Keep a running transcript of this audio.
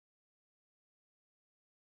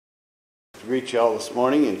Greet you all this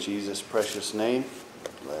morning in Jesus' precious name.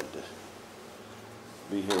 Glad to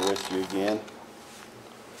be here with you again.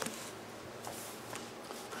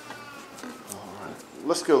 All right.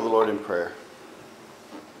 Let's go to the Lord in prayer.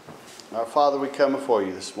 Our Father, we come before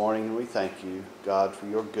you this morning and we thank you, God, for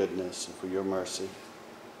your goodness and for your mercy.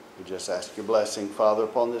 We just ask your blessing, Father,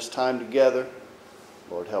 upon this time together.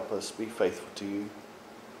 Lord, help us be faithful to you.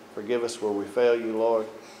 Forgive us where we fail you, Lord.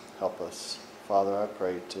 Help us, Father, I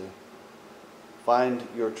pray, to find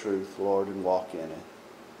your truth, Lord, and walk in it.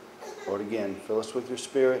 Lord, again, fill us with your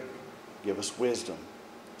Spirit. Give us wisdom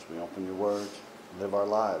as we open your word and live our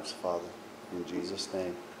lives, Father. In Jesus'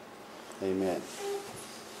 name, amen.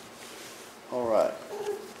 All right.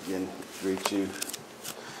 Again, greet you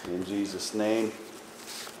in Jesus' name.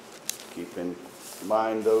 Keep in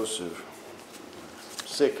mind those who are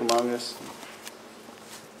sick among us.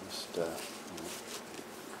 Just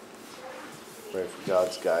pray for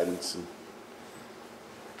God's guidance and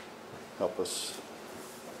help us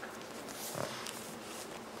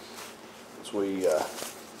as we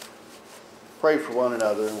pray for one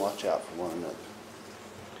another and watch out for one another.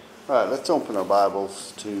 All right, let's open our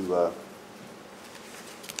Bibles to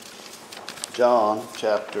John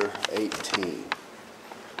chapter 18.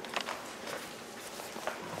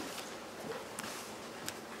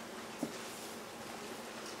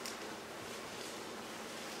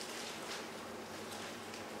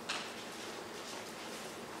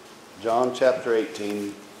 John chapter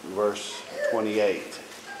 18, verse 28.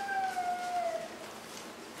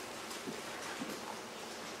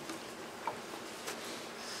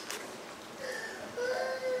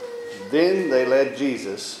 Then they led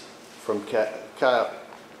Jesus from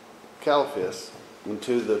Caiaphas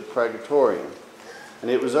into the praetorium, and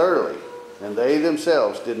it was early, and they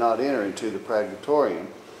themselves did not enter into the praetorium,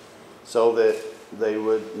 so that they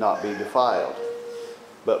would not be defiled,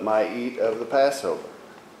 but might eat of the Passover.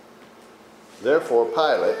 Therefore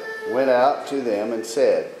Pilate went out to them and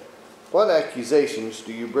said, "What accusations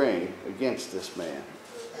do you bring against this man?"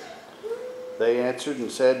 They answered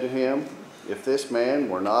and said to him, "If this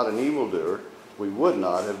man were not an evildoer, we would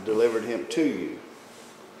not have delivered him to you."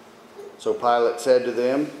 So Pilate said to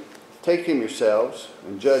them, "Take him yourselves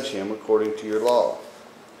and judge him according to your law."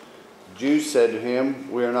 The Jews said to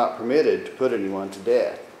him, "We are not permitted to put anyone to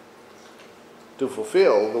death," to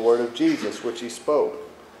fulfill the word of Jesus which he spoke,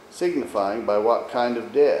 signifying by what kind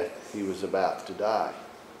of death he was about to die.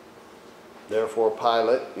 Therefore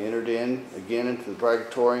Pilate entered in again into the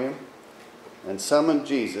praetorium and summoned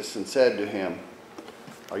Jesus and said to him,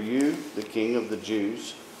 "Are you the king of the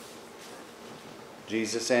Jews?"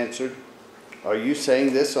 Jesus answered, "Are you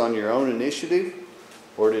saying this on your own initiative,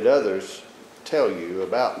 or did others tell you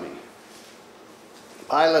about me?"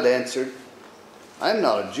 Pilate answered, "I am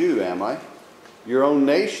not a Jew, am I? Your own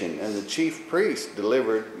nation and the chief priests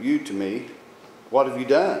delivered you to me. What have you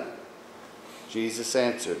done?" Jesus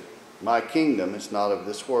answered, "My kingdom is not of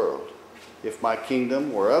this world. If my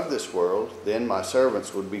kingdom were of this world, then my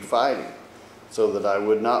servants would be fighting, so that I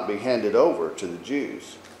would not be handed over to the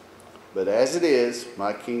Jews. But as it is,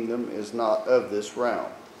 my kingdom is not of this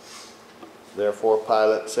realm." Therefore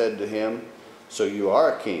Pilate said to him, "So you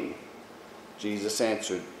are a king?" Jesus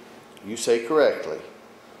answered, "You say correctly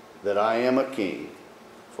that I am a king.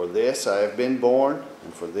 For this I have been born,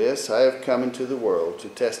 and for this I have come into the world, to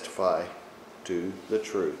testify to the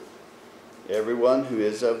truth. Everyone who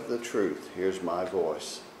is of the truth hears my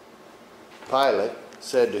voice." Pilate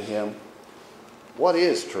said to him, "What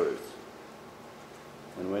is truth?"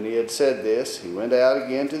 And when he had said this, he went out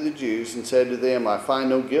again to the Jews and said to them, "I find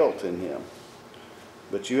no guilt in him.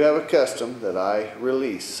 But you have a custom that I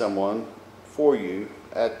release someone for you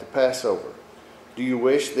at the Passover. Do you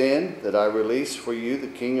wish then that I release for you the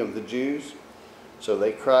king of the Jews?" So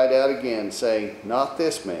they cried out again, saying, "Not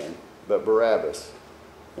this man, but Barabbas."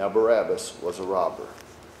 Now Barabbas was a robber.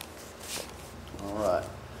 All right.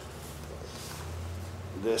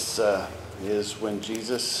 This is when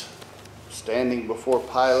Jesus, standing before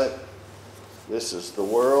Pilate, this is the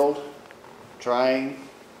world trying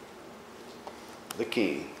the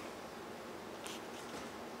king.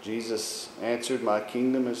 Jesus answered, "My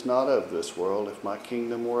kingdom is not of this world. If my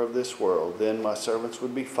kingdom were of this world, then my servants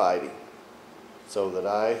would be fighting, so that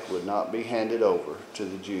I would not be handed over to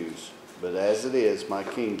the Jews. But as it is, my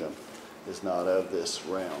kingdom is not of this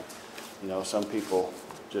realm." You know, some people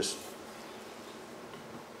just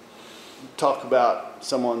talk about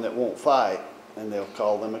someone that won't fight, and they'll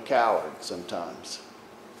call them a coward sometimes.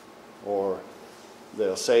 Or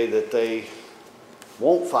they'll say that they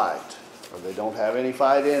won't fight, or they don't have any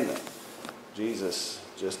fight in them. Jesus,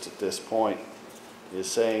 just at this point, is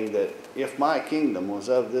saying that if my kingdom was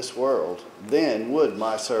of this world, then would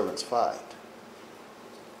my servants fight.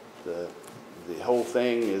 The whole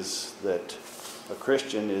thing is that a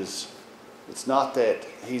Christian it's not that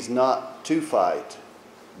he's not to fight,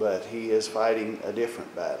 but he is fighting a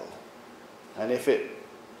different battle. And if it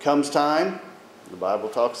comes time, the Bible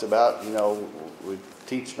talks about, we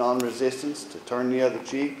teach non-resistance, to turn the other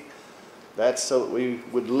cheek. That's so that we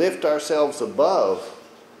would lift ourselves above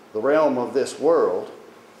the realm of this world,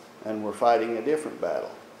 and we're fighting a different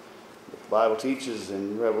battle. The Bible teaches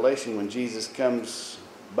in Revelation when Jesus comes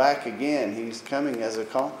back again, he's coming as a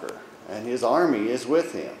conqueror, and his army is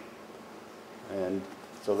with him. And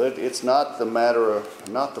so that it's not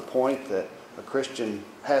not the point that a Christian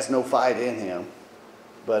has no fight in him,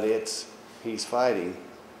 but he's fighting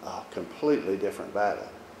a completely different battle.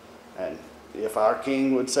 And if our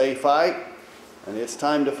King would say fight, and it's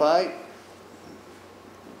time to fight,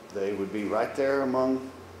 they would be right there among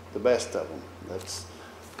the best of them.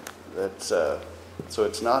 So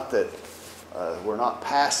it's not that we're not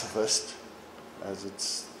pacifist, as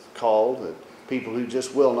it's called, that people who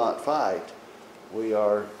just will not fight. We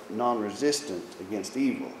are non-resistant against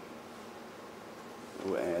evil.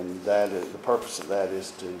 And the purpose of that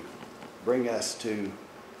is to bring us to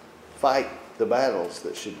fight the battles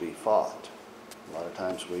that should be fought. A lot of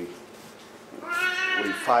times we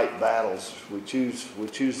fight battles. We choose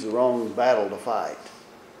the wrong battle to fight.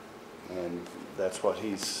 And that's what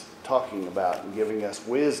he's talking about, and giving us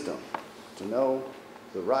wisdom to know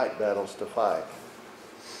the right battles to fight.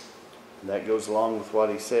 And that goes along with what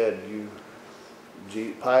he said,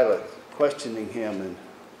 Pilate questioning him, and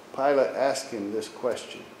Pilate asked him this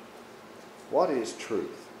question: what is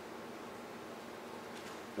truth?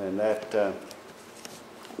 And that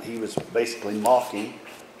he was basically mocking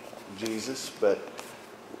Jesus, but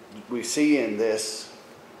we see in this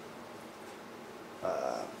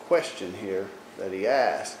question here that he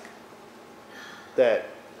asked that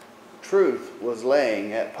truth was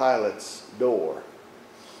laying at Pilate's door,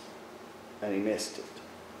 and he missed it.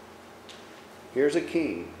 Here's a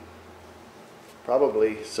king,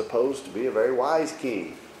 probably supposed to be a very wise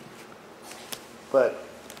king, but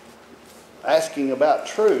asking about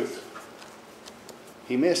truth,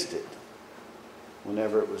 he missed it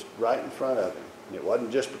whenever it was right in front of him. And it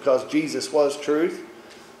wasn't just because Jesus was truth,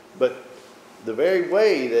 but the very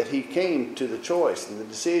way that he came to the choice and the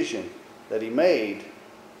decision that he made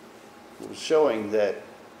was showing that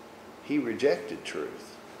he rejected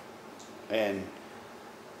truth. And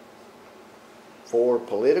for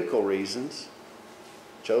political reasons,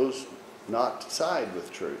 chose not to side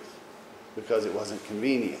with truth because it wasn't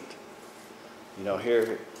convenient.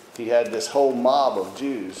 Here he had this whole mob of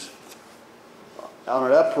Jews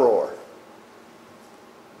on an uproar,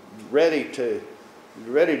 ready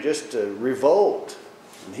just to revolt,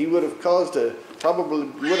 and he probably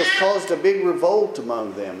would have caused a big revolt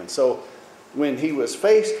among them. And so when he was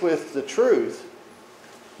faced with the truth,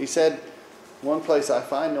 he said, "One place I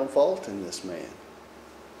find no fault in this man."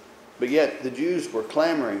 But yet the Jews were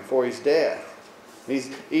clamoring for his death. He's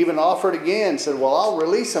even offered again, said, "Well, I'll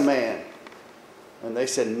release a man." And they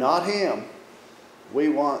said, "Not him. We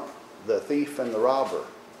want the thief and the robber.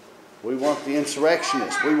 We want the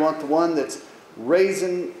insurrectionist. We want the one that's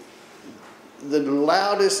raising the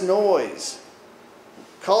loudest noise,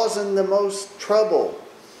 causing the most trouble,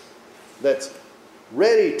 that's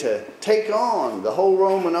ready to take on the whole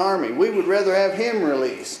Roman army. We would rather have him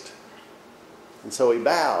released." And so he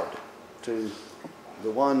bowed to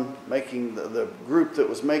the one making the group that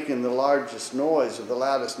was making the largest noise, or the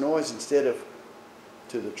loudest noise, instead of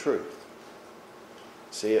to the truth.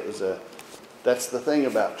 See, that's the thing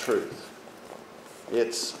about truth.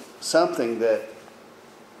 It's something that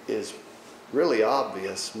is really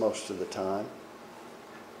obvious most of the time,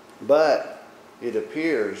 but it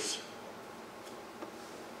appears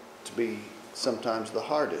to be sometimes the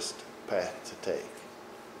hardest path to take.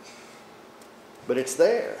 But it's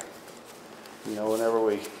there. Whenever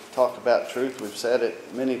we talk about truth, we've said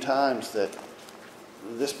it many times that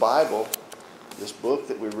this Bible, this book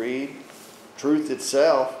that we read, truth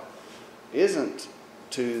itself, isn't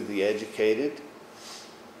to the educated.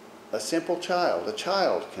 A simple child, a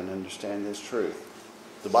child can understand this truth.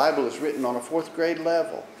 The Bible is written on a 4th grade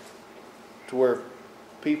level, to where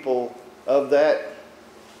people of that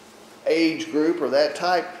age group or that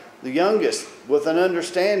type, the youngest with an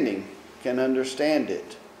understanding, can understand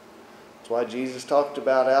it. That's why Jesus talked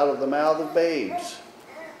about out of the mouth of babes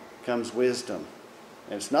comes wisdom.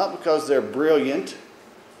 And it's not because they're brilliant,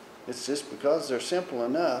 it's just because they're simple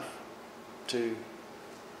enough to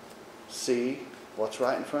see what's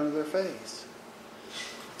right in front of their face.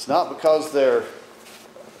 It's not because they're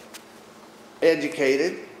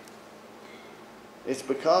educated, it's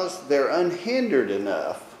because they're unhindered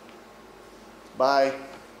enough by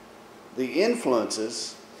the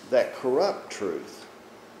influences that corrupt truth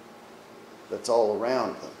that's all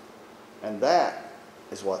around them. And that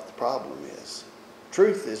is what the problem is.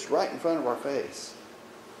 Truth is right in front of our face.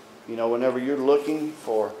 You know, whenever you're looking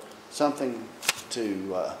for something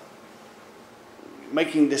to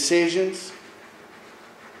making decisions,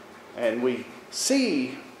 and we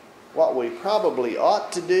see what we probably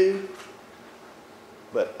ought to do,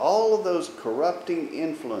 but all of those corrupting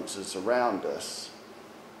influences around us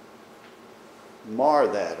mar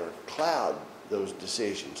that or cloud those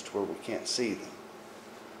decisions to where we can't see them.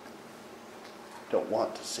 Don't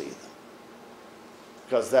want to see them.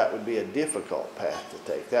 Because that would be a difficult path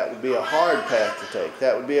to take. That would be a hard path to take.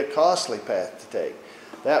 That would be a costly path to take.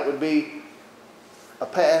 That would be a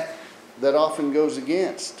path that often goes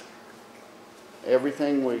against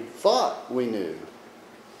everything we thought we knew.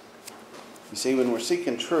 You see, when we're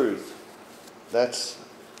seeking truth,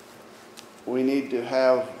 we need to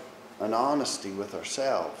have an honesty with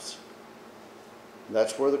ourselves.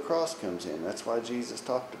 That's where the cross comes in. That's why Jesus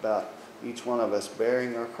talked about each one of us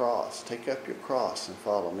bearing our cross. Take up your cross and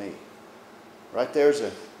follow me. Right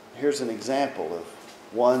here's an example of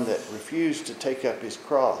one that refused to take up his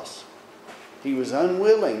cross. He was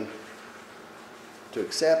unwilling to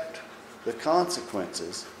accept the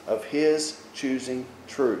consequences of his choosing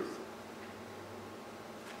truth.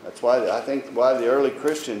 That's why I think why the early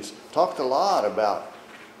Christians talked a lot about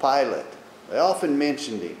Pilate. They often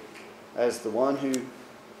mentioned him as the one who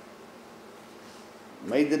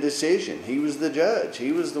made the decision. He was the judge.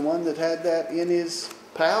 He was the one that had that in his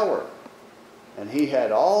power. And he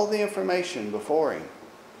had all the information before him.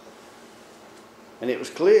 And it was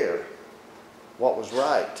clear what was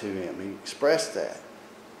right to him. He expressed that.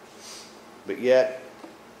 But yet,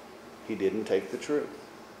 he didn't take the truth.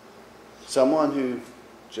 Someone who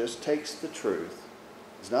just takes the truth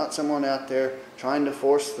is not someone out there trying to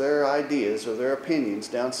force their ideas or their opinions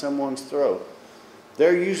down someone's throat.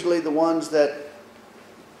 They're usually the ones that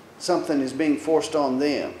something is being forced on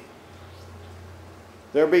them.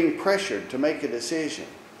 They're being pressured to make a decision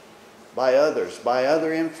by others, by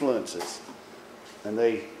other influences. And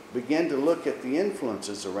they begin to look at the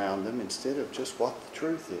influences around them instead of just what the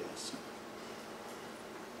truth is.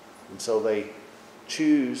 And so they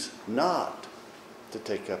choose not to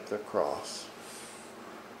take up their cross.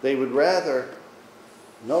 They would rather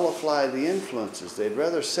nullify the influences. They'd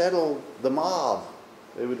rather settle the mob.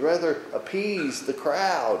 They would rather appease the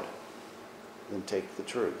crowd than take the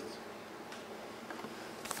truth.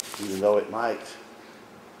 Even though it might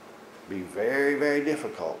be very, very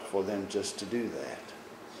difficult for them just to do that.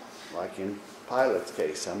 Like in Pilate's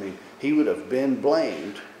case, I mean, he would have been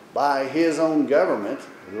blamed by his own government,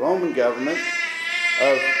 the Roman government,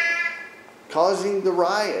 of causing the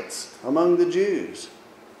riots among the Jews.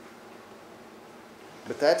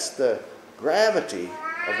 But that's the gravity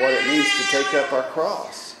of what it means to take up our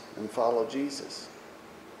cross and follow Jesus.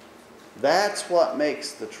 That's what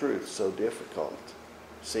makes the truth so difficult.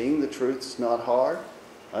 Seeing the truth is not hard.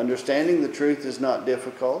 Understanding the truth is not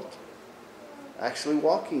difficult. Actually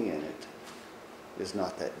walking in it is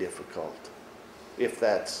not that difficult, if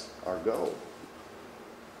that's our goal.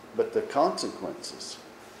 But the consequences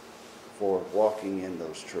for walking in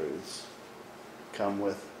those truths come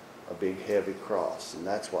with a big heavy cross, and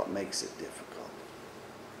that's what makes it difficult.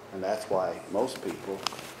 And that's why most people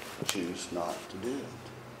choose not to do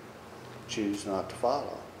it, choose not to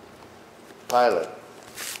follow. Pilate.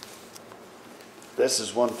 This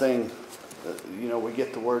is one thing, we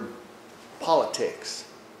get the word politics,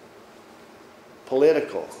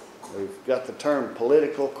 political. We've got the term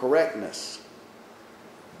political correctness.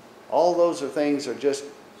 All those things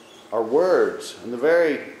are words, and the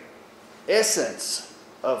very essence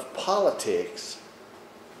of politics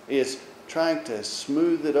is trying to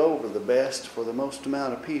smooth it over the best for the most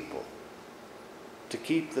amount of people, to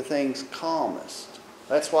keep the things calmest.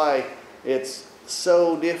 That's why it's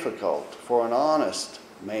so difficult for an honest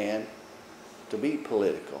man to be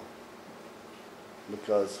political,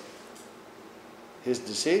 because his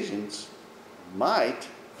decisions might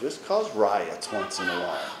just cause riots once in a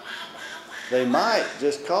while. They might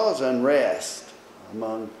just cause unrest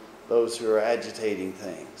among those who are agitating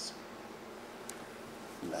things.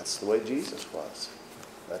 And that's the way Jesus was.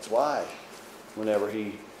 That's why whenever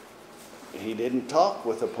he didn't talk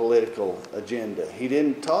with a political agenda. He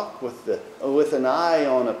didn't talk with an eye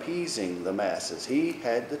on appeasing the masses. He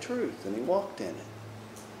had the truth and he walked in it.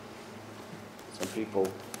 Some people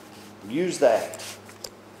use that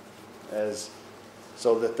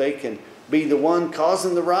so that they can be the one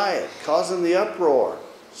causing the riot, causing the uproar,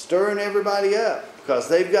 stirring everybody up because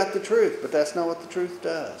they've got the truth. But that's not what the truth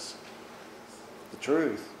does. The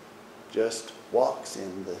truth just walks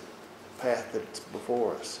in the path that's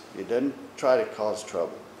before us. It doesn't try to cause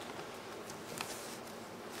trouble.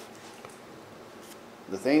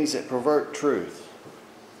 The things that pervert truth.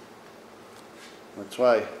 That's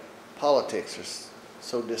why politics are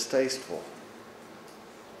so distasteful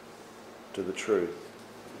to the truth.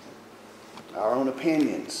 Our own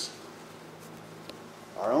opinions,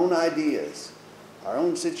 our own ideas, our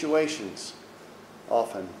own situations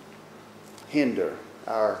often hinder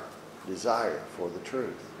our desire for the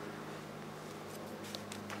truth.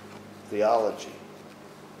 Theology.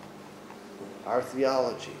 Our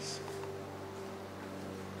theologies.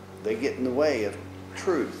 They get in the way of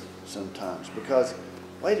truth sometimes because,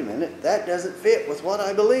 wait a minute, that doesn't fit with what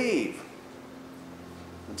I believe.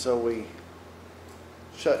 And so we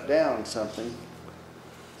shut down something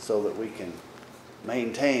so that we can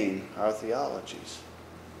maintain our theologies.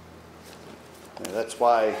 And that's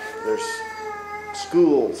why there's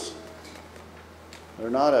schools.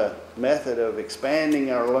 They're not a method of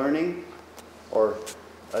expanding our learning or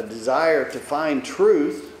a desire to find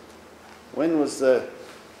truth. When was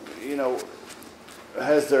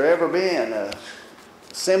has there ever been a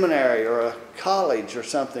seminary or a college or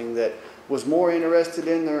something that was more interested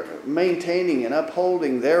in their maintaining and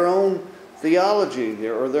upholding their own theology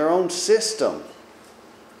or their own system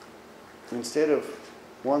instead of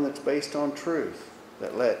one that's based on truth,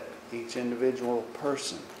 that let each individual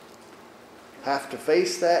person have to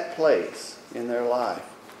face that place in their life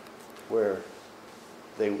where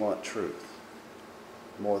they want truth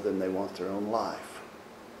more than they want their own life.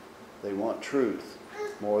 They want truth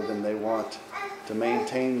more than they want to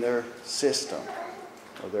maintain their system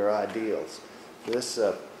or their ideals. That's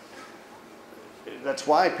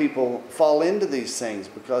why people fall into these things,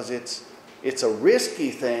 because it's a risky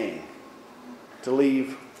thing to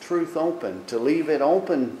leave truth open, to leave it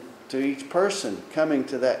open to each person coming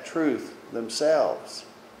to that truth themselves,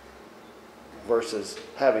 versus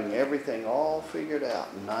having everything all figured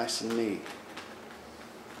out and nice and neat.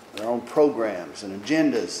 Their own programs and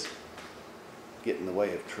agendas get in the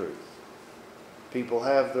way of truth. People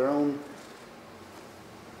have their own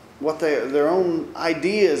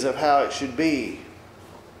ideas of how it should be.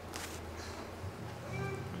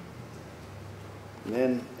 And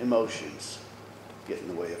then emotions get in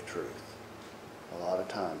the way of truth. A lot of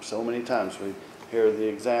times, so many times we hear the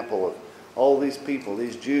example of all these people,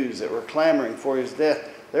 these Jews that were clamoring for his death.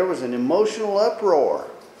 There was an emotional uproar.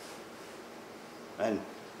 And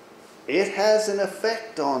it has an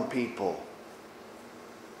effect on people.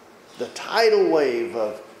 The tidal wave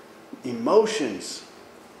of emotions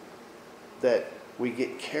that we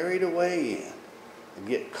get carried away in and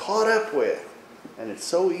get caught up with. And it's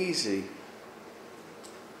so easy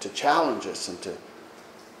to challenge us and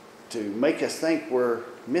to make us think we're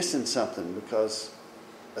missing something because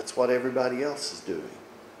that's what everybody else is doing.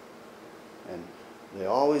 And they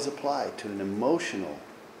always apply to an emotional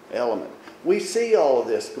element. We see all of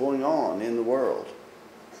this going on in the world.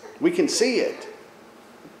 We can see it.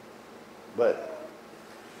 But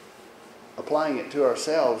applying it to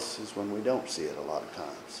ourselves is when we don't see it a lot of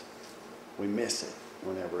times. We miss it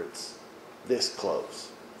whenever it's this close.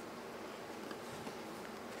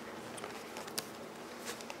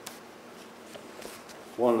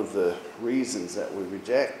 One of the reasons that we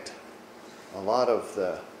reject a lot of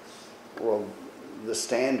the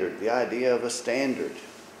standard, the idea of a standard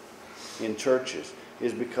in churches,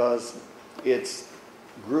 is because it's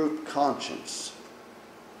group conscience.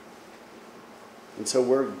 And so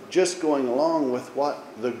we're just going along with what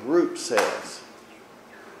the group says.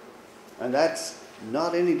 And that's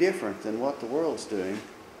not any different than what the world's doing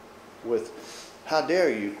with, how dare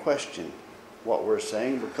you question what we're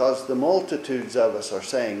saying because the multitudes of us are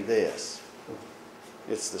saying this.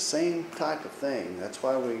 It's the same type of thing. That's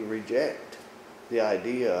why we reject the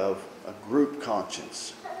idea of a group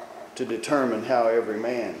conscience to determine how every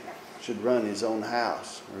man should run his own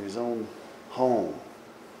house or his own home.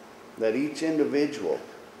 That each individual,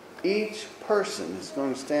 each person is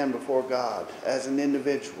going to stand before God as an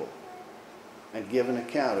individual and give an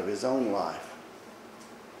account of his own life.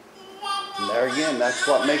 And there again, that's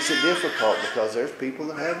what makes it difficult, because there's people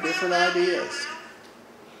that have different ideas.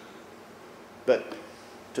 But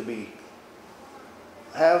to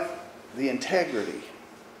have the integrity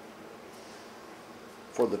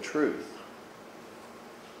for the truth,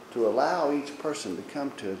 to allow each person to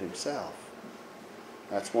come to it himself.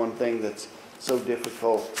 That's one thing that's so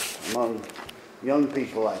difficult among young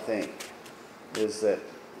people, I think, is that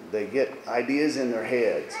they get ideas in their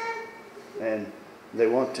heads And they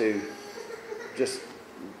want to just,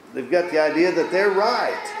 they've got the idea that they're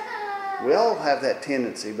right. We all have that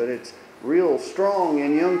tendency, but it's real strong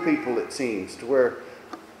in young people, it seems, to where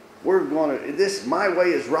we're going to, this, my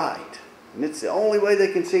way is right. And it's the only way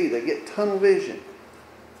they can see. They get tunnel vision.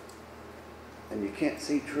 And you can't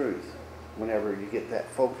see truth whenever you get that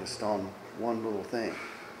focused on one little thing.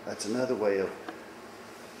 That's another way of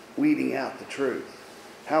weeding out the truth.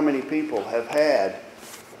 How many people have had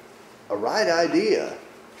a right idea,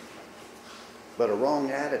 but a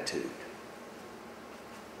wrong attitude?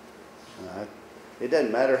 It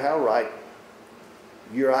doesn't matter how right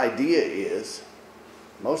your idea is.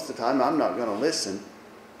 Most of the time I'm not going to listen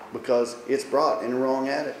because it's brought in a wrong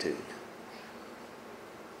attitude.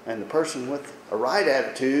 And the person with a right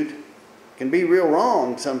attitude can be real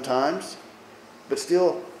wrong sometimes, but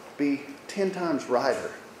still be 10 times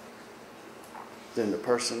righter than the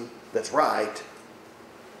person that's right,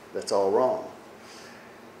 that's all wrong.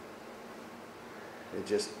 It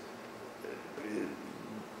just,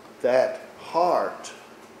 that heart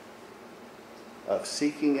of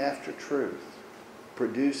seeking after truth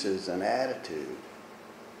produces an attitude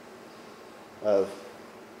of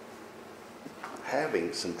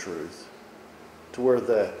having some truth, to where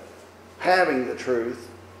the having the truth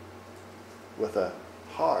with a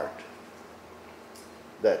heart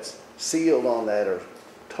that's sealed on that or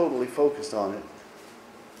totally focused on it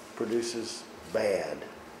produces bad.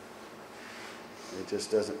 It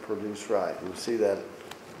just doesn't produce right. And we see that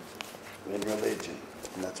in religion.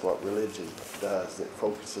 And that's what religion does. It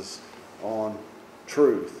focuses on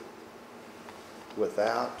truth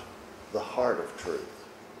without the heart of truth.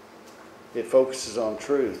 It focuses on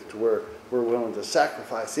truth to where we're willing to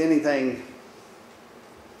sacrifice anything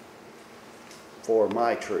for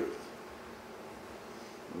my truth.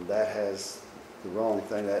 And that has the wrong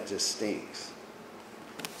thing. That just stinks.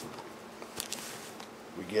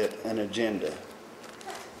 We get an agenda.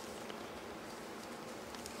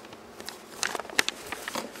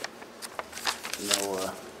 You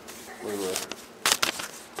know, we were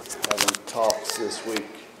having talks this week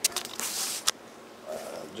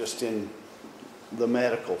just in the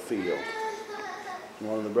medical field.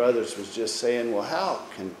 One of the brothers was just saying, well, how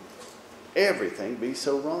can everything be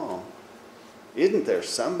so wrong? Isn't there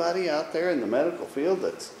somebody out there in the medical field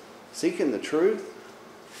that's seeking the truth?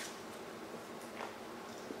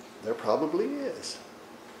 There probably is.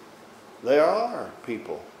 There are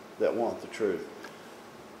people that want the truth.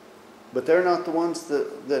 But they're not the ones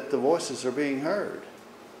that the voices are being heard.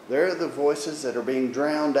 They're the voices that are being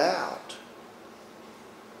drowned out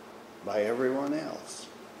by everyone else.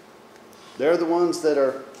 They're the ones that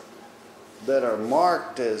are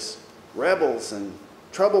marked as rebels and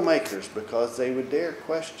troublemakers because they would dare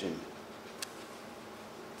question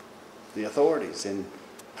the authorities in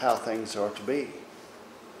how things are to be.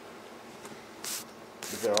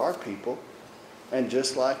 But there are people, and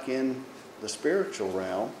just like in the spiritual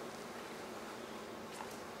realm,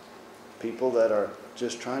 people that are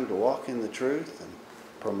just trying to walk in the truth and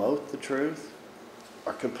promote the truth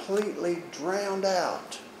are completely drowned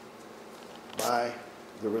out by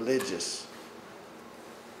the religious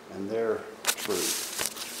and their truth.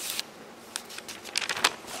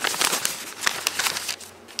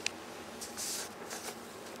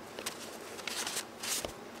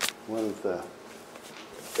 One of the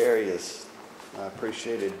areas I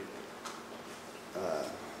appreciated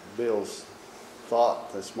Bill's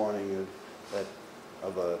thought this morning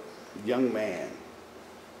of a young man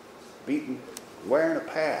beaten, wearing a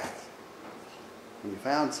path. And he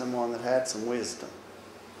found someone that had some wisdom.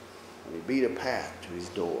 And he beat a path to his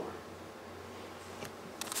door.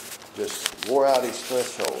 Just wore out his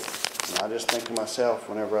threshold. And I just think of myself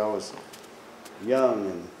whenever I was young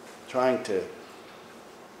and trying to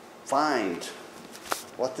find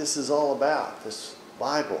what this is all about, this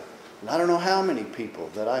Bible. And I don't know how many people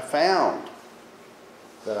that I found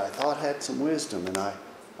that I thought had some wisdom, and I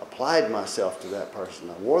applied myself to that person.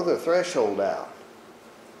 I wore their threshold out.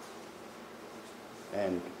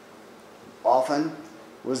 And often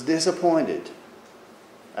was disappointed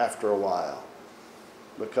after a while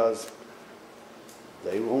because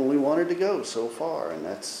they only wanted to go so far, and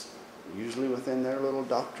that's usually within their little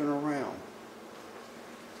doctrinal realm.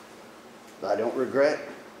 I don't regret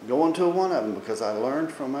going to one of them because I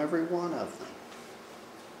learned from every one of them.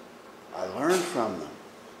 I learned from them.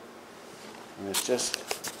 And it's just,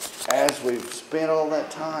 as we've spent all that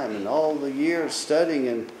time and all the years studying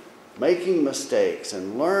and making mistakes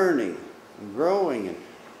and learning and growing and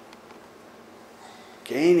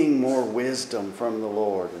gaining more wisdom from the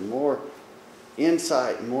Lord and more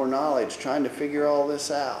insight and more knowledge, trying to figure all this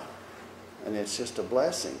out. And it's just a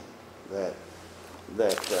blessing. that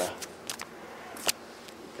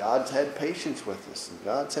God's had patience with us and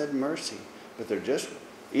God's had mercy. But there just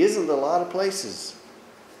isn't a lot of places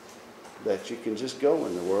that you can just go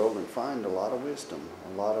in the world and find a lot of wisdom,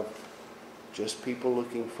 a lot of just people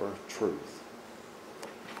looking for truth.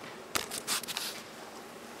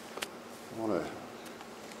 I want to,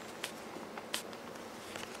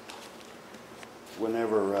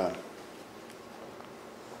 whenever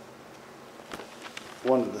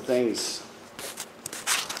one of the things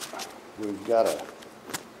we've got to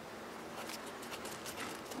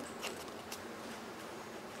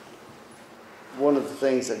one of the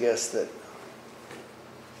things I guess that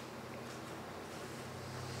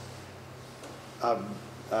I've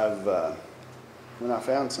when I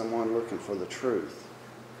found someone looking for the truth,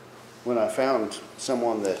 when I found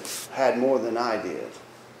someone that had more than I did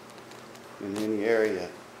in any area,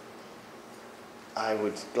 I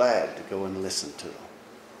was glad to go and listen to them.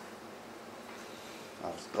 I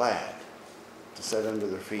was glad to sit under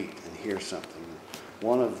their feet and hear something.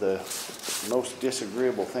 One of the most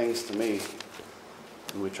disagreeable things to me,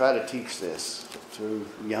 and we try to teach this to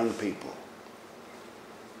young people.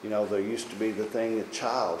 You know, there used to be the thing that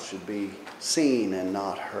child should be seen and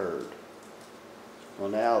not heard. Well,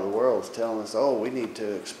 now the world's telling us, oh, we need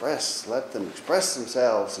to let them express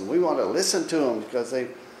themselves, and we want to listen to them because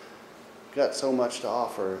they've got so much to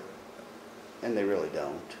offer, and they really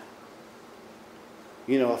don't.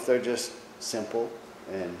 You know, if they're just simple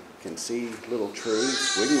and can see little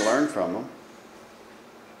truths, we can learn from them.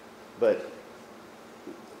 But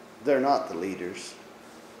they're not the leaders.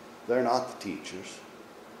 They're not the teachers.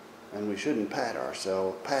 And we shouldn't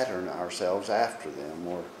pattern ourselves after them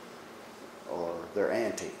or their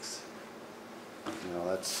antics. You know,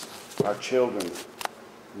 that's our children.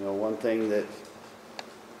 You know, one thing that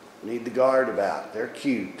we need to guard about. They're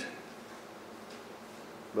cute.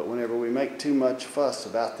 But whenever we make too much fuss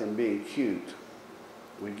about them being cute,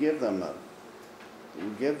 we're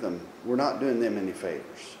not doing them any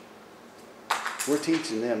favors. We're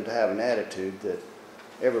teaching them to have an attitude that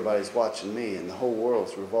everybody's watching me and the whole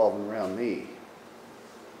world's revolving around me.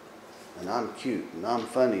 And I'm cute and I'm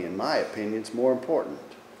funny and my opinion's more important.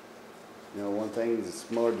 You know, one thing that's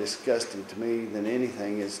more disgusting to me than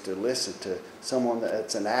anything is to listen to someone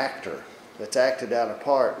that's an actor, that's acted out a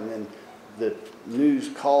part, and then the news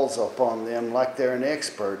calls upon them like they're an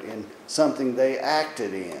expert in something they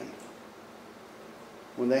acted in.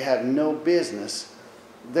 When they have no business,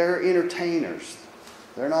 they're entertainers.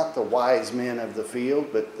 They're not the wise men of the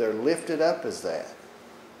field, but they're lifted up as that.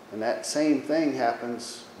 And that same thing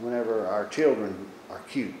happens whenever our children are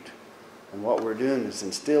cute. And what we're doing is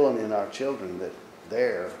instilling in our children that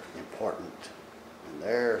they're important, and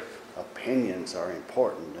their opinions are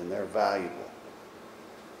important, and they're valuable.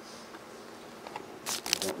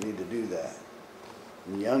 We don't need to do that.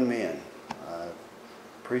 And young men, I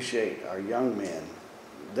appreciate our young men.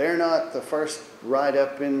 They're not the first right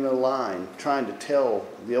up in the line trying to tell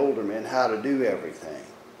the older men how to do everything.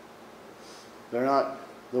 They're not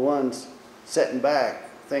the ones sitting back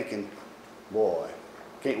thinking, boy,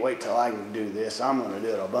 can't wait till I can do this. I'm going to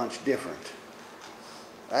do it a bunch different.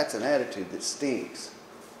 That's an attitude that stinks.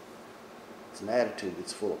 It's an attitude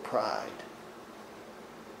that's full of pride.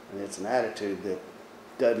 And it's an attitude that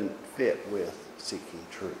doesn't fit with seeking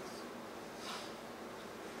truth.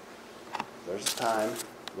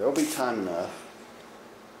 There'll be time enough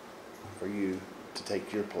for you to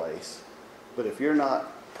take your place. But if you're not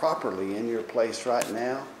properly in your place right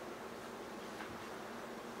now,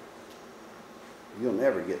 you'll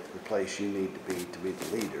never get to the place you need to be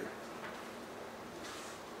the leader,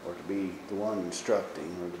 or to be the one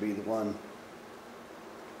instructing, or to be the one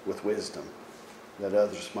with wisdom that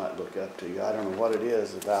others might look up to you. I don't know what it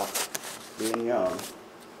is about being young.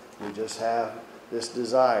 We just have this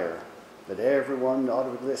desire that everyone ought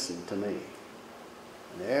to listen to me,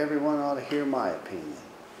 and everyone ought to hear my opinion.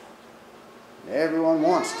 And everyone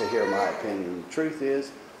wants to hear my opinion. The truth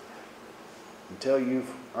is, until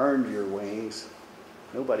you've earned your wings,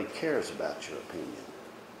 nobody cares about your opinion.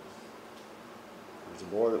 There's a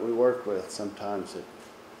boy that we work with sometimes that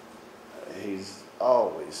he's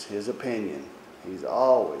always his opinion. He's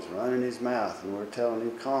always running his mouth, and we're telling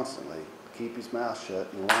him constantly to keep his mouth shut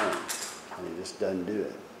and learn. And he just doesn't do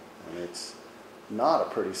it. And it's not a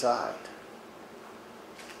pretty sight.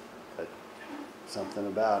 But something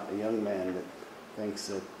about a young man that thinks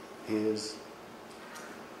that his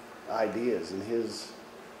ideas and his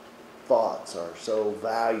thoughts are so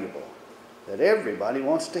valuable that everybody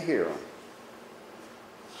wants to hear them.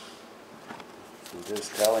 You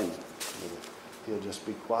just tell him he'll just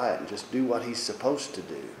be quiet and just do what he's supposed to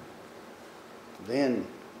do. Then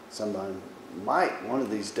Somebody might one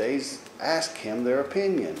of these days ask him their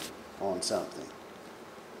opinion on something.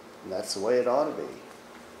 And that's the way it ought to be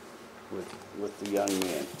with the young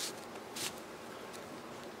men.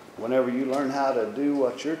 Whenever you learn how to do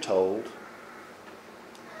what you're told,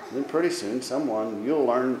 then pretty soon you'll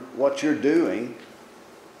learn what you're doing,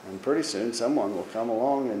 and pretty soon someone will come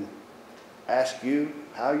along and ask you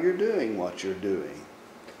how you're doing what you're doing.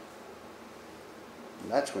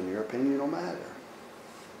 And that's when your opinion will matter.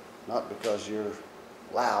 Not because you're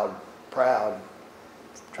loud, proud,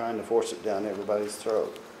 trying to force it down everybody's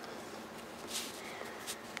throat.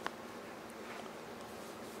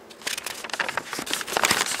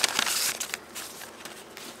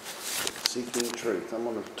 Seeking truth. I'm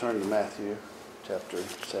going to turn to Matthew chapter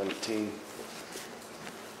 17.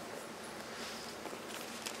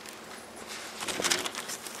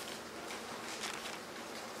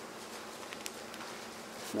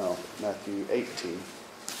 No, Matthew 18.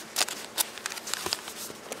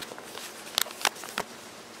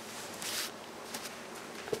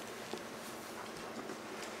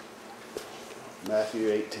 Matthew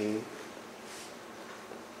 18,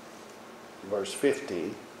 verse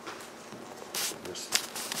 15. Just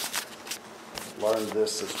learned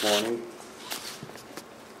this morning.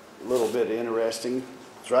 A little bit interesting.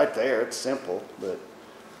 It's right there. It's simple. But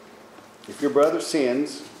if your brother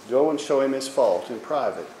sins, go and show him his fault in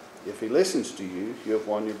private. If he listens to you, you have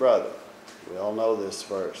won your brother. We all know this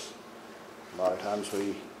verse. A lot of times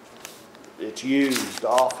it's used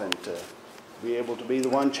often to be able to be the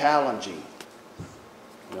one challenging.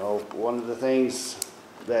 You know, one of the things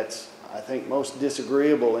that's, I think, most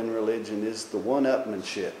disagreeable in religion is the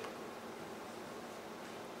one-upmanship.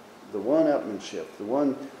 The one-upmanship. The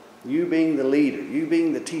one, you being the leader, you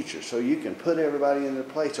being the teacher, so you can put everybody in their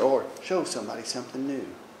place or show somebody something new.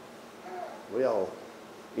 We all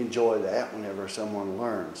enjoy that whenever someone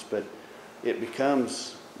learns, but it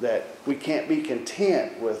becomes that we can't be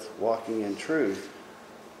content with walking in truth.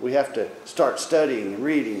 We have to start studying and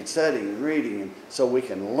reading and studying and reading, and so we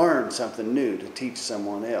can learn something new to teach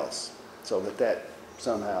someone else, so that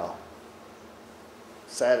somehow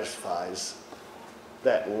satisfies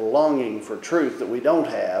that longing for truth that we don't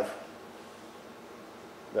have,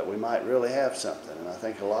 that we might really have something. And I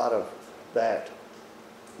think a lot of that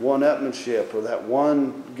one-upmanship, or that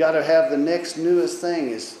one, got to have the next newest thing,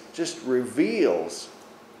 is just reveals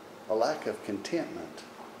a lack of contentment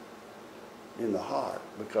in the heart,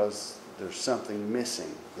 because there's something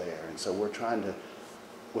missing there. And so we're trying to,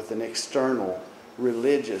 with an external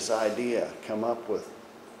religious idea, come up with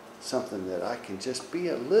something that I can just be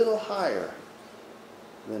a little higher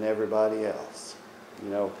than everybody else. You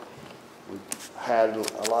know, we've had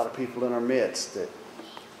a lot of people in our midst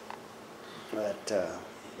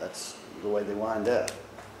that's the way they wind up.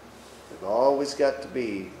 They've always got to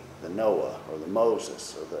be the Noah or the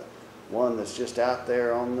Moses or the one that's just out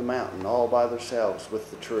there on the mountain all by themselves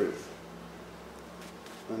with the truth.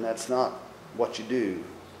 And that's not what you do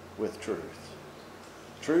with truth.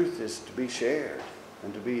 Truth is to be shared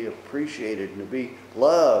and to be appreciated and to be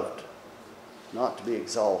loved, not to be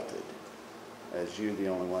exalted as you the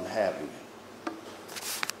only one having it.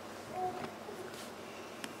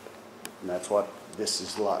 And that's what this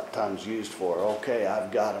is a lot of times used for. Okay,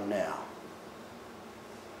 I've got them now.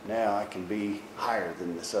 Now I can be higher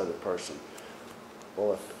than this other person.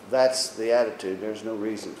 Well, if that's the attitude, there's no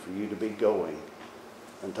reason for you to be going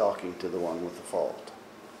and talking to the one with the fault.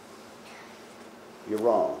 You're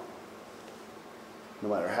wrong. No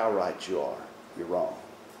matter how right you are, you're wrong.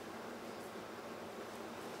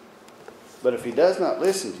 But if he does not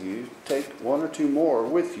listen to you, take one or two more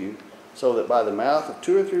with you, so that by the mouth of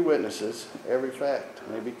 2 or 3 witnesses every fact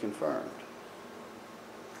may be confirmed.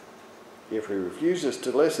 If he refuses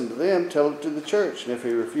to listen to them, tell it to the church. And if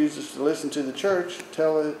he refuses to listen to the church,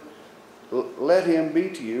 let him be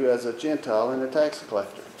to you as a Gentile and a tax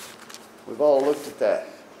collector. We've all looked at that.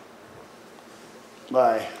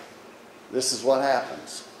 This is what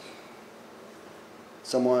happens.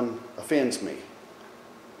 Someone offends me.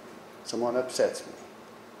 Someone upsets me.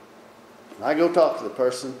 And I go talk to the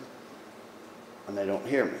person, and they don't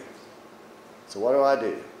hear me. So what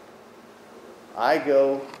do? I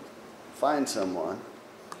go find someone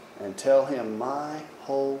and tell him my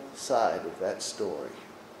whole side of that story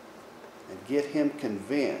and get him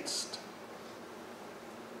convinced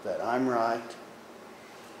that I'm right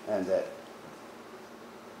and that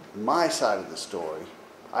my side of the story,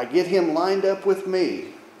 I get him lined up with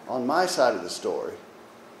me on my side of the story.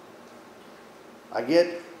 I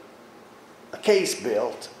get a case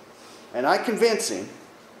built and I convince him,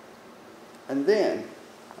 and then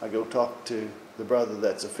I go talk to the brother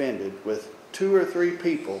that's offended with 2 or 3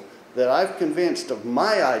 people that I've convinced of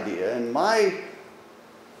my idea and my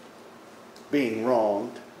being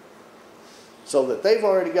wronged, so that they've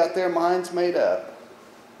already got their minds made up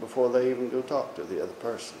before they even go talk to the other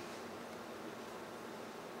person.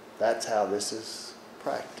 That's how this is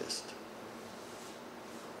practiced.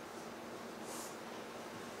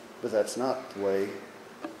 But that's not the way,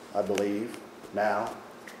 I believe, now,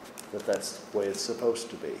 that's the way it's supposed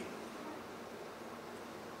to be.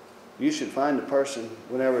 You should find a person,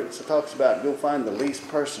 whenever it talks about go find the least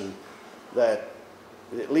person that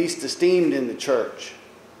at least esteemed in the church.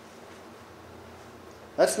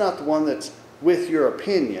 That's not the one that's with your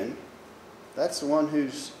opinion. That's the one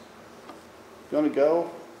who's going to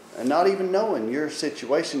go and not even knowing your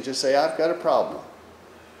situation, just say, I've got a problem.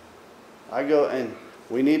 I go and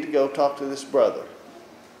we need to go talk to this brother.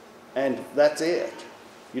 And that's it.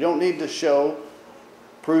 You don't need to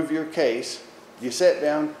prove your case. You sit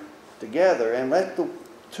down together and let the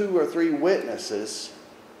 2 or 3 witnesses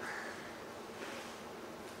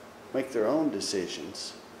make their own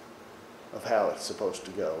decisions of how it's supposed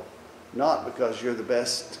to go. Not because you're the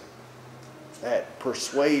best at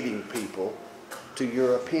persuading people to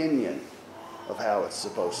your opinion of how it's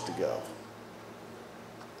supposed to go.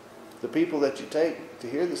 The people that you take to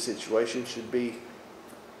hear the situation should be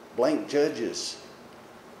blank judges.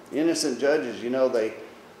 Innocent judges,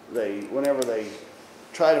 they whenever they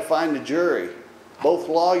try to find a jury, both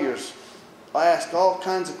lawyers ask all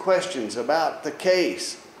kinds of questions about the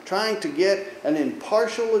case, trying to get an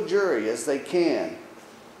impartial a jury as they can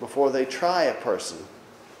before they try a person,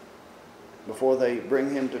 before they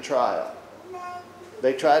bring him to trial.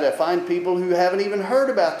 They try to find people who haven't even heard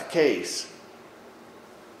about the case,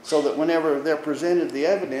 so that whenever they're presented the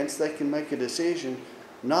evidence, they can make a decision,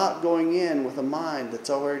 not going in with a mind that's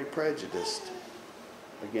already prejudiced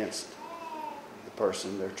against the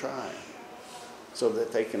person they're trying, so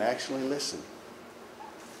that they can actually listen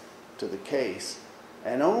to the case.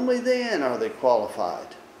 And only then are they qualified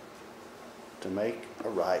to make a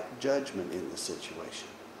right judgment in the situation.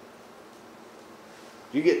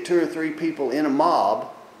 You get 2 or 3 people in a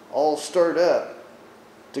mob, all stirred up,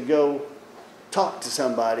 to go talk to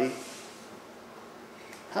somebody.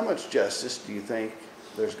 How much justice do you think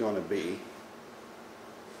there's going to be?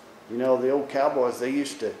 You know, the old cowboys, they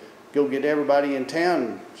used to go get everybody in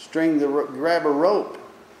town, grab a rope,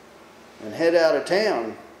 and head out of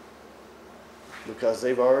town, because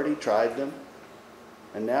they've already tried them,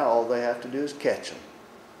 and now all they have to do is catch them.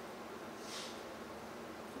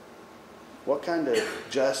 What kind of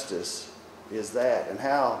justice is that? And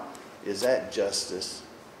how is that justice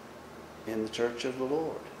in the church of the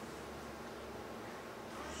Lord?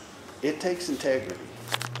 It takes integrity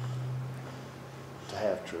to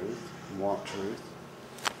have truth and want truth.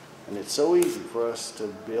 And it's so easy for us to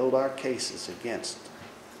build our cases against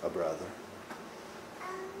a brother.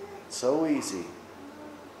 It's so easy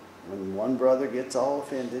when one brother gets all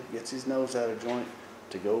offended, gets his nose out of joint,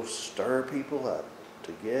 to go stir people up,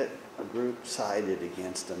 to get a group sided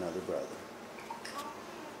against another brother.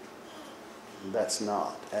 And that's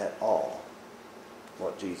not at all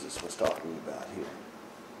what Jesus was talking about here.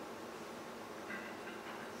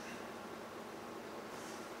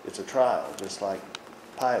 It's a trial, just like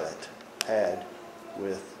Pilate had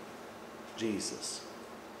with Jesus.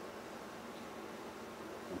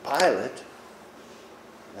 And Pilate,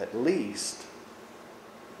 at least,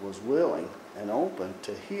 was willing and open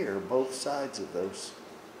to hear both sides of this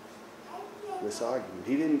argument.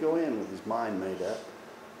 He didn't go in with his mind made up.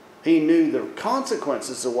 He knew the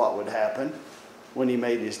consequences of what would happen when he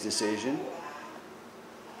made his decision.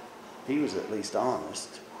 He was at least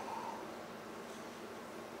honest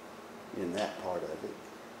in that part of it.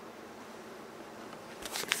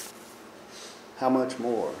 How much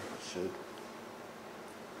more should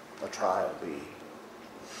a trial be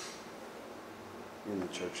in the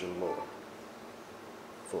church of the Lord?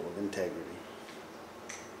 Full of integrity,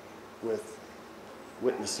 with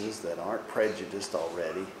witnesses that aren't prejudiced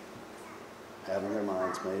already, having their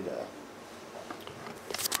minds made up.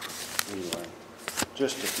 Anyway,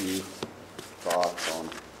 just a few thoughts on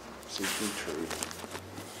seeking truth.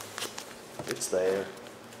 It's there.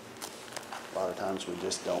 A lot of times we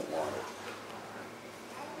just don't want it.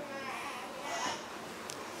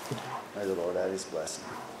 May the Lord add his blessing.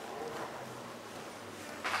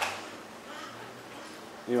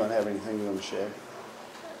 Anyone have anything you want to share?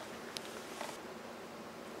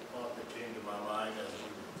 Thought that came to my mind as we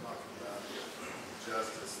were talking about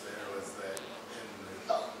justice there was that in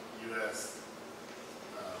the U.S.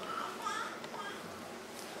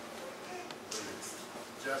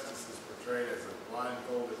 Justice is portrayed as a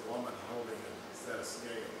blindfolded woman holding a set of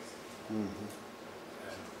scales. Mhm.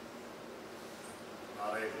 and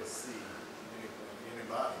not able to see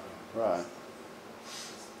anybody Right.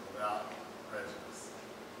 without prejudice,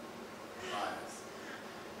 bias.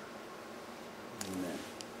 Amen.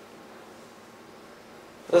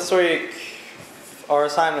 This week, our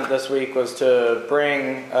assignment this week was to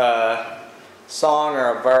bring a song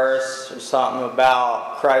or a verse or something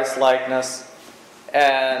about Christ-likeness.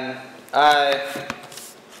 And I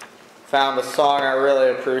found a song I really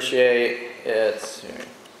appreciate. It's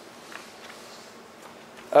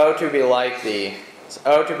 "Oh, to be like thee." It's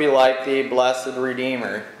 "Oh, to be like thee, blessed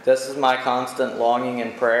Redeemer. This is my constant longing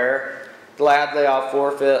and prayer. Gladly I'll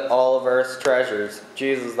forfeit all of earth's treasures,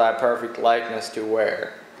 Jesus, thy perfect likeness to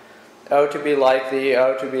wear. Oh, to be like thee,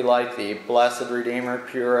 oh, to be like thee, blessed Redeemer,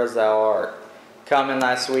 pure as thou art. Come in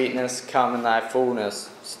thy sweetness, come in thy fullness,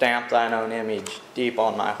 stamp thine own image deep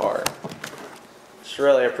on my heart." Just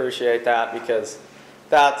really appreciate that, because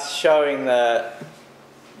that's showing that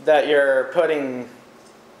you're putting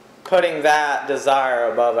that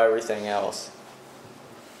desire above everything else.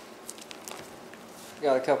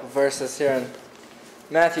 Got a couple verses here in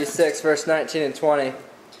Matthew 6, verse 19 and 20.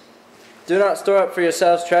 "Do not store up for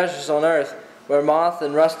yourselves treasures on earth, where moth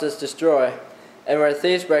and rust does destroy, and where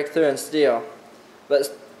thieves break through and steal. But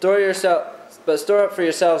store up for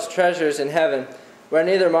yourselves treasures in heaven, where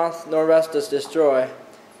neither moth nor rust does destroy,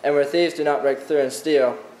 and where thieves do not break through and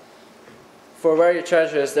steal. For where your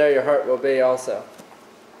treasure is, there your heart will be also."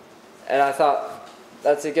 And I thought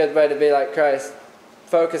that's a good way to be like Christ,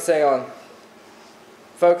 focusing on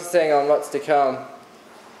what's to come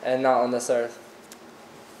and not on this earth.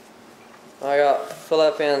 I got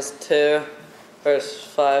Philippians 2, verse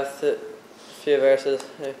 5, a few verses.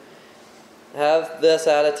 "Have this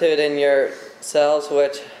attitude in yourselves,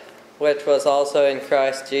 which was also in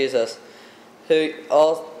Christ Jesus, who,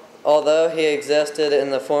 although he existed in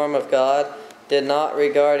the form of God, did not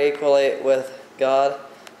regard equality with God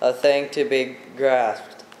a thing to be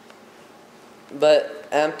grasped, but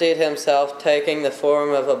emptied himself, taking the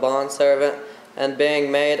form of a bondservant, and being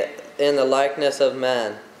made in the likeness of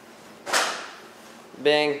men.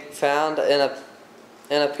 Being found in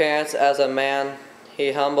appearance as a man,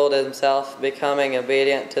 he humbled himself, becoming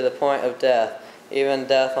obedient to the point of death, even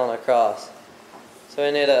death on a cross." So we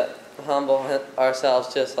need to humble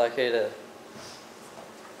ourselves just like he did.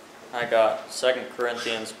 I got 2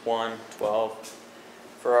 Corinthians 1:12.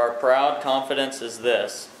 "For our proud confidence is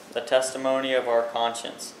this, the testimony of our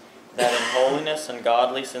conscience, that in holiness and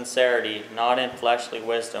godly sincerity, not in fleshly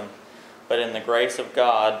wisdom, but in the grace of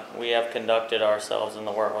God, we have conducted ourselves in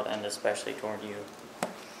the world, and especially toward you."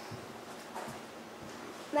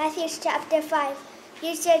 Matthew chapter 5.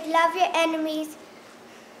 "You should love your enemies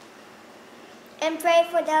and pray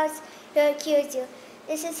for those who accuse you.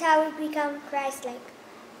 This is how we become Christ-like."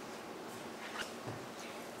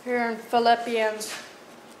 Here in Philippians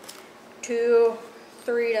 2,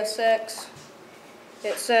 3-6,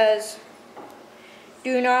 it says,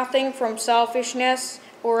 "Do nothing from selfishness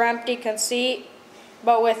or empty conceit,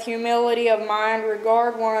 but with humility of mind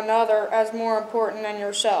regard one another as more important than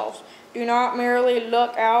yourselves. Do not merely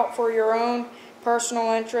look out for your own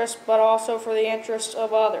personal interests, but also for the interests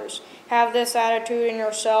of others. Have this attitude in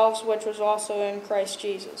yourselves, which was also in Christ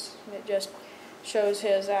Jesus." And it just shows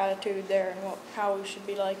his attitude there and how we should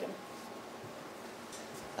be like him.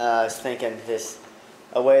 I was thinking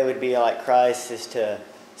a way would be like Christ is to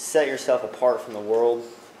set yourself apart from the world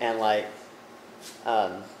and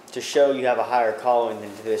to show you have a higher calling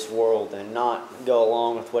into this world and not go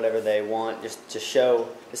along with whatever they want. Just to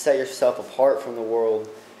set yourself apart from the world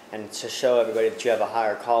and to show everybody that you have a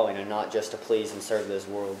higher calling and not just to please and serve this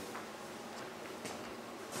world.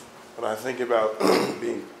 When I think about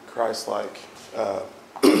being Christ-like, I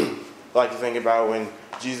like to think about when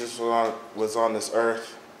Jesus was on this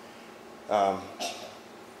earth.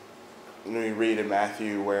 We read in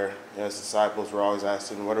Matthew where his disciples were always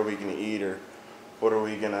asking, "What are we going to eat?" or "What are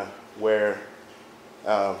we going to wear?"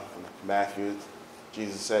 Matthew,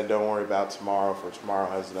 Jesus said, "Don't worry about tomorrow, for tomorrow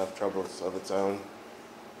has enough troubles of its own."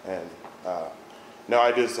 And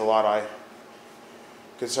I do this a lot. I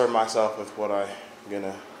concern myself with what I'm going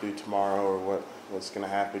to do tomorrow or what's going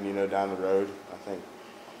to happen, down the road. I think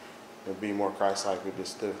it would be more Christ-like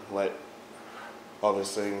just to let all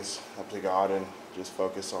those things up to God and just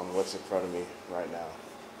focus on what's in front of me right now.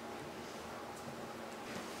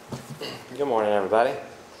 Good morning, everybody.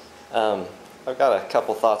 I've got a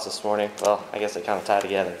couple thoughts this morning. Well, I guess they kind of tie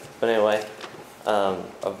together. But anyway,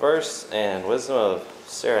 a verse in Wisdom of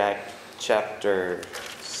Sirach, chapter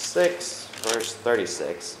 6, verse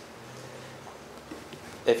 36.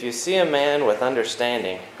 "If you see a man with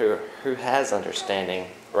understanding, who has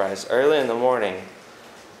understanding, rise early in the morning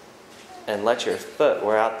and let your foot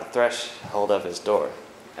wear out the threshold of his door.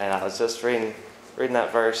 And I was just reading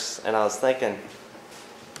that verse, and I was thinking,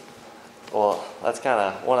 well, that's kind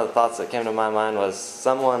of one of the thoughts that came to my mind was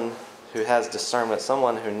someone who has discernment,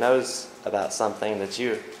 someone who knows about something that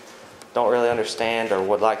you don't really understand or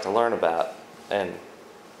would like to learn about. And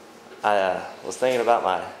I was thinking about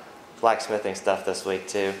my blacksmithing stuff this week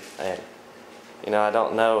too, and I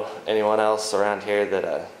don't know anyone else around here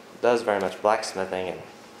that does very much blacksmithing, and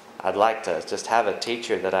I'd like to just have a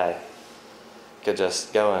teacher that I could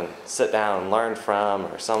just go and sit down and learn from,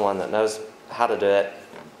 or someone that knows how to do it.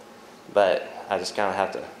 But I just kind of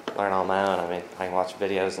have to learn on my own. I mean, I can watch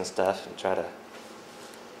videos and stuff and try to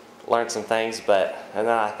learn some things, and then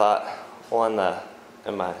I thought, well,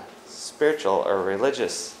 in my spiritual or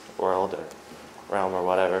religious world or realm or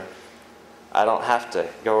whatever, I don't have to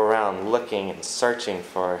go around looking and searching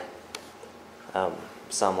for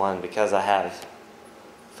someone, because I have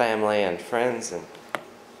family and friends and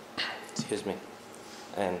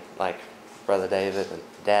and like Brother David and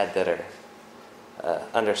Dad that are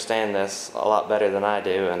understand this a lot better than I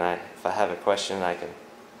do, and if I have a question, I can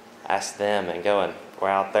ask them and go and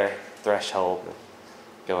wear out their threshold and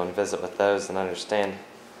go and visit with those and understand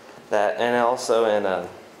that. And also in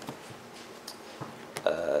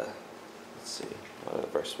let's see,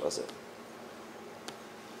 what verse was it?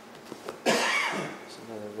 There's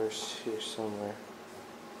another verse here somewhere.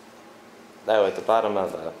 Oh, at the bottom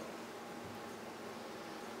of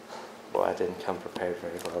boy, I didn't come prepared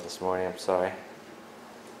very well this morning, I'm sorry.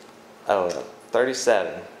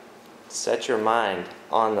 37. Set your mind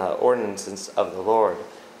on the ordinances of the Lord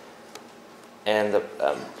and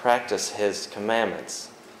practice His commandments.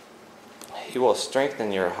 He will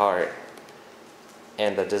strengthen your heart,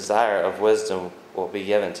 and the desire of wisdom will be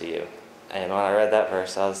given to you. And when I read that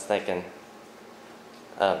verse, I was thinking,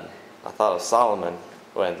 I thought of Solomon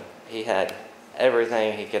when he had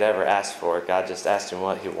everything he could ever ask for. God just asked him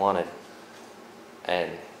what he wanted,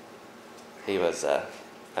 and he was,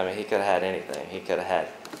 he could have had anything. He could have had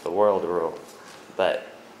the world to rule, but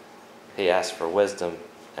he asked for wisdom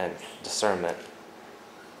and discernment,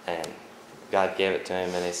 and God gave it to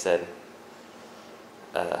him, and He said,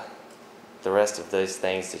 the rest of those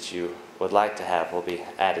things that you would like to have will be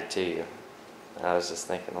added to you. And I was just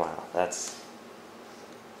thinking, wow, that's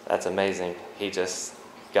amazing.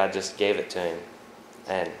 God just gave it to him,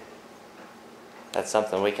 and that's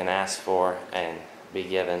something we can ask for and be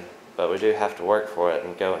given, but we do have to work for it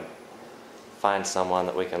and go and find someone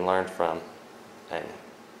that we can learn from.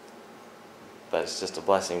 But it's just a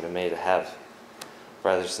blessing to me to have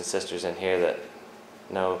brothers and sisters in here that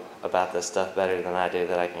know about this stuff better than I do,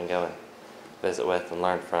 that I can go and visit with and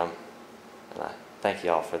learn from. And I thank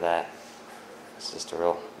you all for that. It's just a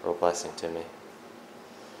real blessing to me.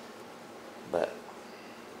 But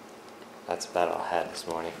that's about all I had this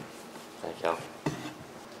morning. Thank y'all.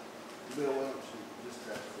 Bill, why don't you just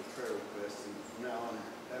ask for prayer requests, and from now on,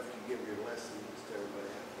 after you give your lesson, just everybody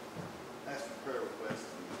ask for prayer requests,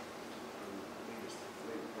 and we just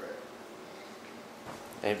lead a prayer.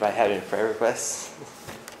 Anybody have any prayer requests?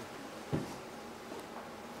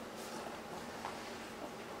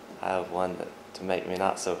 I have one to make me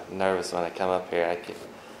not so nervous when I come up here.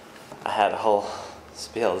 I had a whole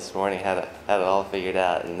spiel this morning, had it all figured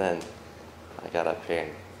out, and then I got up here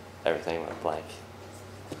and everything went blank.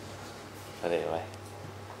 But anyway.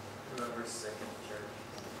 Whoever's sick in the church.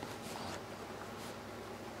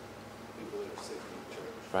 People that are sick in the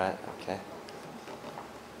church. Right, okay.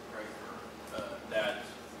 Pray for Dad's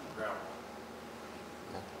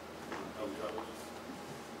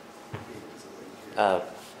grandma.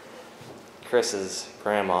 Chris's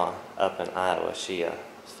grandma up in Iowa, she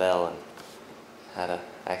fell and had an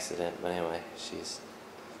accident, but anyway,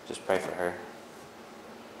 just pray for her.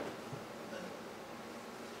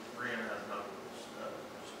 Brianna has no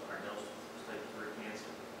diagnosed stage 3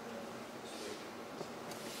 cancer this week.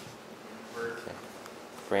 Okay.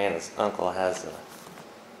 Brianna's uncle has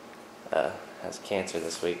cancer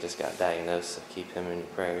this week, just got diagnosed, so keep him in your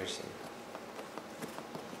prayers.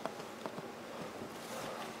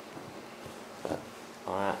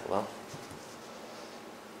 Alright, well,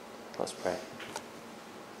 let's pray.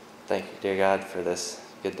 Thank you, dear God, for this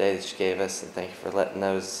good day that you gave us, and thank you for letting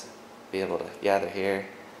those be able to gather here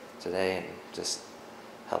today and just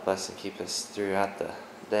help us and keep us throughout the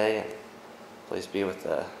day. And please be with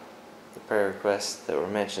the prayer requests that were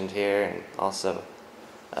mentioned here, and also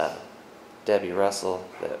Debbie Russell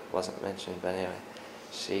that wasn't mentioned, but anyway,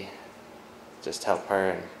 she just help her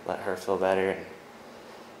and let her feel better and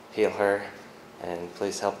heal her. And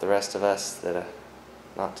please help the rest of us that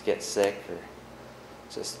not to get sick or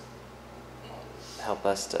just help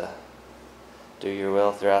us to do your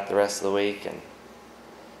will throughout the rest of the week. And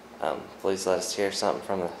please let us hear something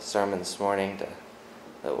from the sermon this morning that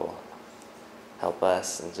will help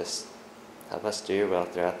us and just help us do your will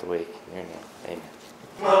throughout the week. In your name, amen.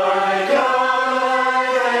 My God,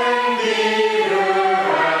 I thank thee who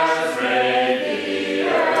has made the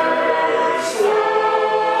earth so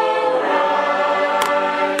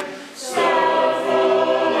bright, so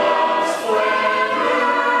full of splendor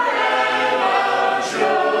and of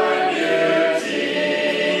joy, beauty,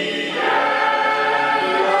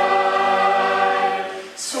 and light.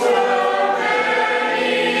 So many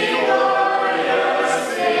glorious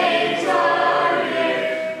things are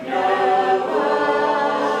here,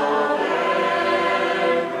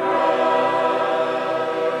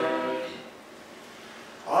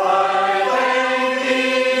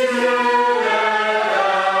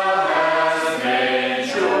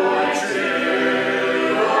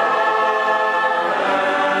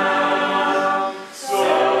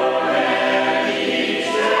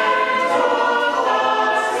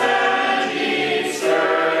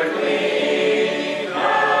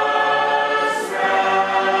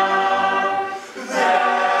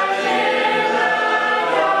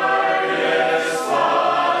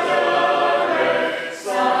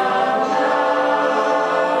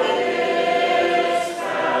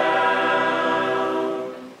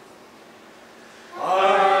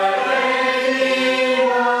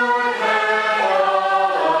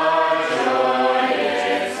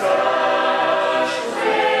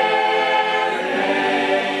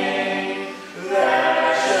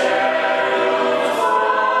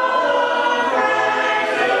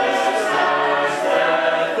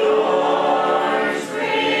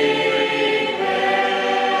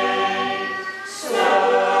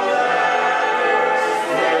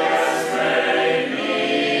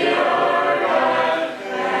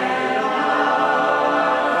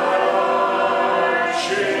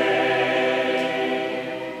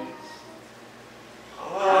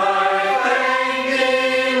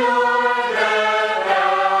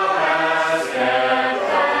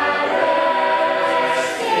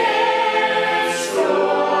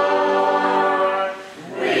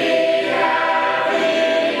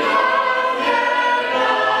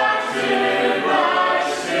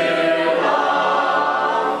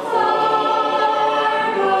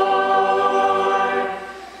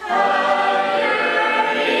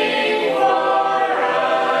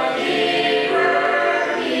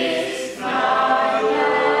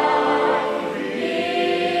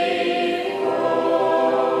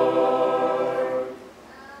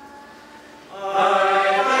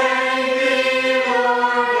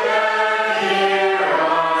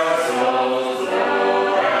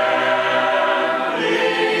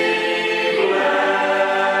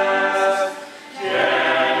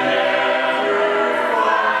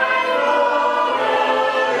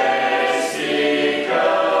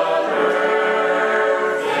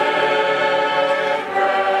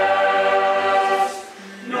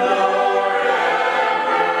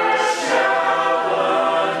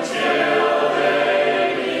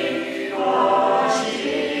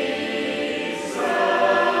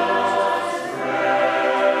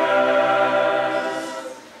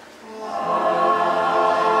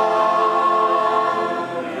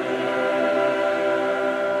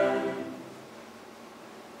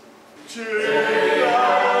 Cheers.